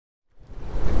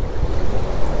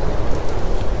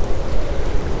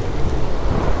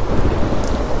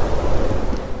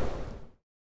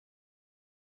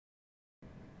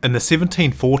In the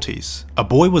 1740s, a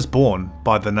boy was born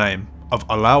by the name of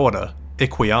Olaudah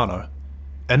Equiano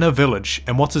in a village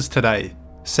in what is today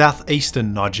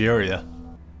southeastern Nigeria.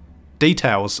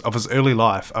 Details of his early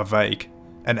life are vague,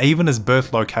 and even his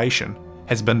birth location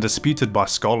has been disputed by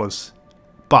scholars,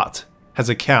 but his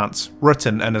accounts,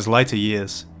 written in his later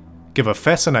years, give a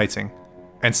fascinating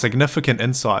and significant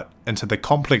insight into the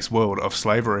complex world of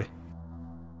slavery.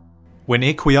 When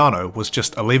Equiano was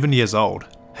just 11 years old,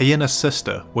 he and his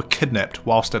sister were kidnapped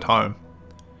whilst at home.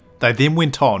 They then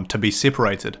went on to be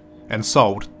separated and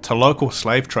sold to local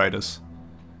slave traders.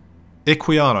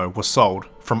 Equiano was sold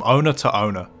from owner to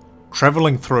owner,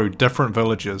 travelling through different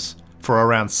villages for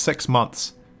around 6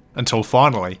 months, until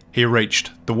finally he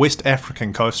reached the West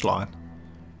African coastline.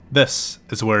 This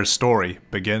is where his story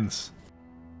begins.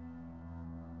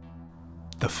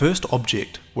 The first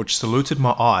object which saluted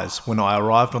my eyes when I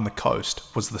arrived on the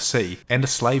coast was the sea and a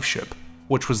slave ship,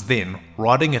 which was then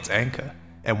riding its anchor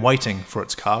and waiting for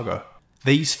its cargo.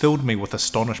 These filled me with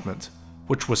astonishment,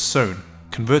 which was soon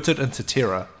converted into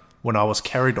terror when I was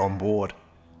carried on board.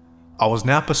 I was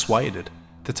now persuaded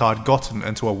that I had gotten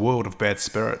into a world of bad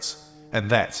spirits, and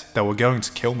that they were going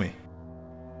to kill me.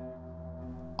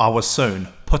 I was soon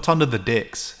put under the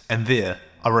decks, and there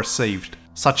I received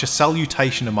such a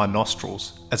salutation in my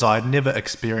nostrils as I had never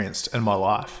experienced in my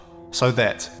life, so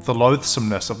that the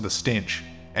loathsomeness of the stench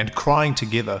and crying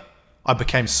together, I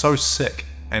became so sick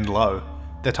and low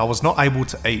that I was not able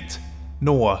to eat,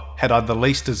 nor had I the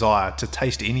least desire to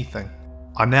taste anything.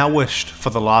 I now wished for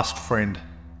the last friend,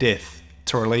 death,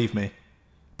 to relieve me,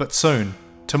 but soon,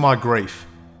 to my grief,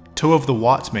 2 of the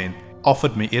white men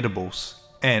offered me edibles,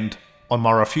 and, on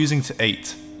my refusing to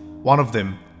eat, one of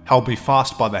them held me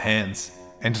fast by the hands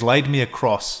and laid me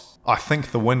across, I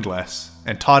think, the windlass,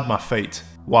 and tied my feet,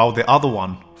 while the other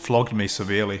one flogged me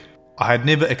severely. I had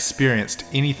never experienced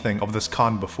anything of this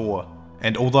kind before,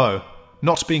 and although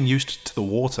not being used to the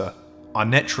water, I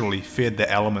naturally feared the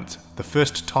element the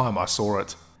first time I saw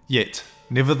it. Yet,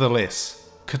 nevertheless,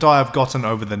 could I have gotten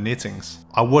over the nettings,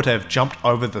 I would have jumped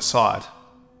over the side,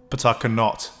 but I could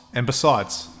not, and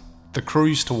besides, the crew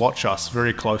used to watch us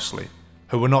very closely,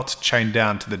 who were not chained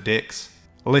down to the decks,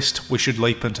 lest we should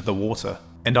leap into the water,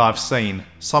 and I have seen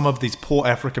some of these poor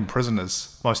African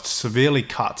prisoners most severely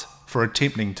cut for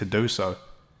attempting to do so,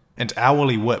 and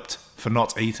hourly whipped for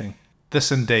not eating.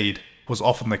 This indeed was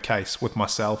often the case with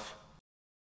myself.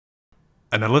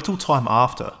 And a little time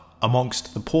after,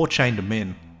 amongst the poor chained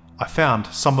men, I found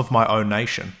some of my own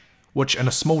nation, which in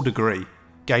a small degree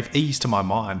gave ease to my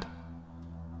mind.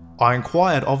 I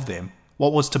inquired of them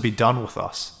what was to be done with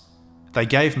us. They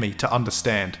gave me to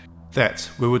understand that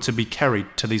we were to be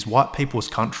carried to these white people's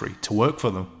country to work for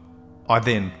them. I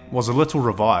then was a little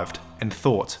revived and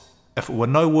thought, if it were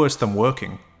no worse than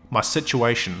working, my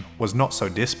situation was not so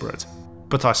desperate,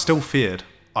 but I still feared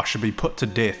I should be put to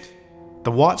death.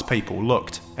 The white people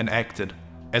looked and acted,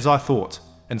 as I thought,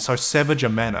 in so savage a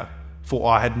manner,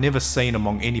 for I had never seen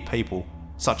among any people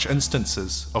such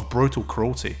instances of brutal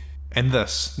cruelty, and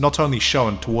this not only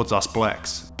shown towards us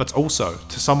blacks, but also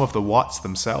to some of the whites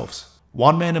themselves.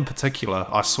 One man in particular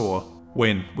I saw,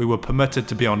 when we were permitted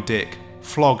to be on deck,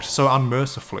 flogged so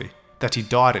unmercifully that he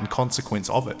died in consequence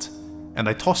of it, and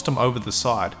they tossed him over the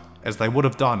side as they would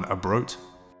have done a brute.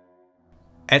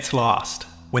 At last,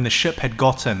 when the ship had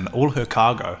got in all her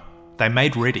cargo, they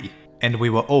made ready, and we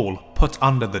were all put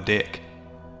under the deck.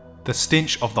 The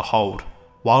stench of the hold,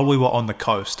 while we were on the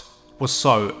coast, was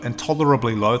so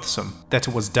intolerably loathsome that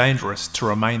it was dangerous to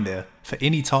remain there for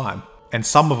any time, and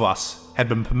some of us had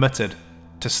been permitted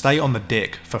to stay on the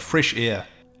deck for fresh air.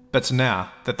 But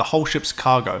now that the whole ship's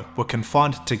cargo were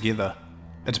confined together,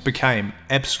 it became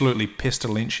absolutely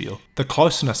pestilential. The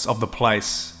closeness of the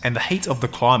place and the heat of the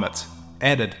climate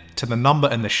added to the number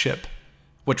in the ship,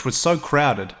 which was so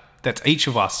crowded that each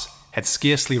of us had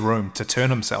scarcely room to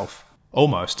turn himself,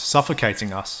 almost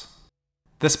suffocating us.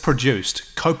 This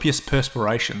produced copious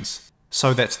perspirations,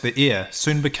 so that the air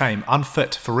soon became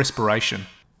unfit for respiration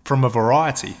from a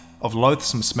variety of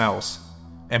loathsome smells,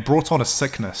 and brought on a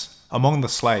sickness among the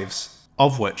slaves,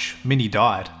 of which many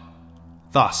died,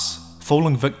 thus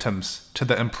falling victims to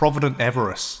the improvident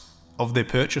avarice of their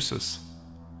purchasers.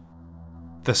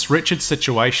 This wretched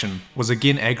situation was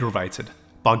again aggravated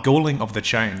by galling of the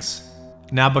chains,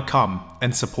 now become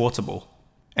insupportable,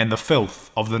 and the filth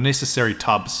of the necessary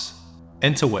tubs,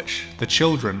 into which the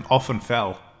children often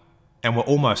fell, and were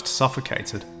almost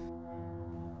suffocated.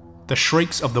 The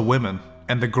shrieks of the women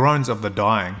and the groans of the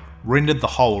dying rendered the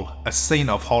whole a scene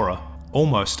of horror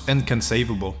almost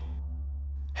inconceivable.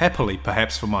 Happily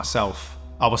perhaps for myself,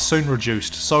 I was soon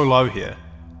reduced so low here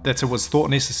that it was thought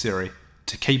necessary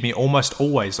to keep me almost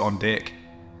always on deck.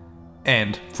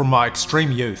 And from my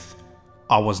extreme youth,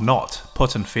 I was not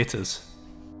put in fetters.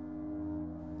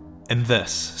 In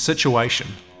this situation,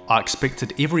 I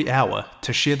expected every hour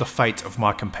to share the fate of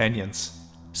my companions,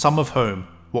 some of whom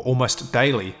were almost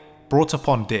daily brought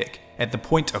upon deck at the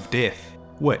point of death,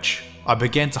 which I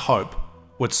began to hope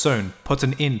would soon put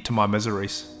an end to my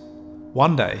miseries.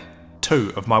 One day,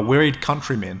 2 of my wearied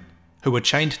countrymen, who were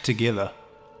chained together,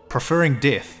 preferring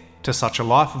death to such a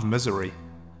life of misery,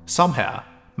 somehow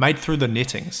made through the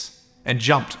nettings and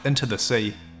jumped into the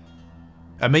sea.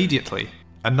 Immediately,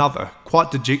 another quite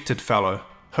dejected fellow,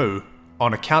 who,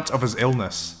 on account of his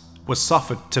illness, was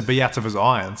suffered to be out of his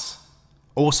irons,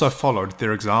 also followed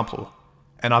their example,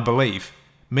 and I believe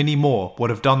many more would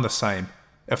have done the same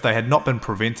if they had not been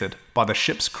prevented by the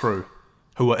ship's crew,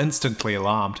 who were instantly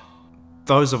alarmed.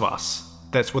 Those of us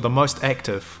that were the most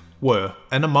active were,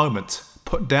 in a moment,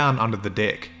 put down under the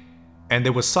deck, and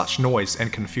there was such noise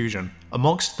and confusion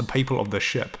amongst the people of the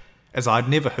ship as I had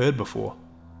never heard before,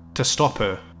 to stop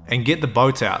her and get the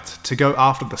boat out to go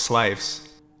after the slaves.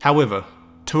 However,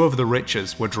 2 of the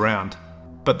wretches were drowned,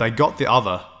 but they got the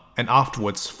other and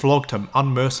afterwards flogged him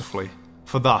unmercifully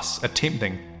for thus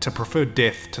attempting to prefer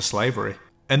death to slavery.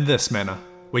 In this manner,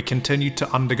 we continued to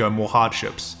undergo more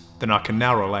hardships than I can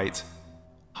now relate,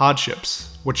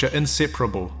 hardships which are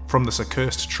inseparable from this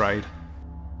accursed trade.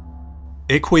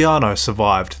 Equiano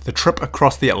survived the trip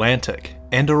across the Atlantic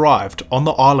and arrived on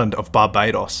the island of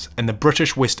Barbados in the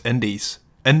British West Indies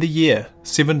in the year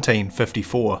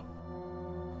 1754.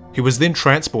 He was then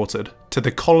transported to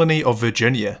the colony of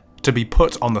Virginia to be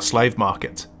put on the slave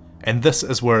market, and this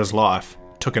is where his life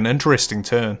took an interesting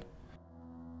turn.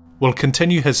 We'll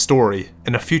continue his story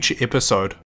in a future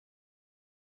episode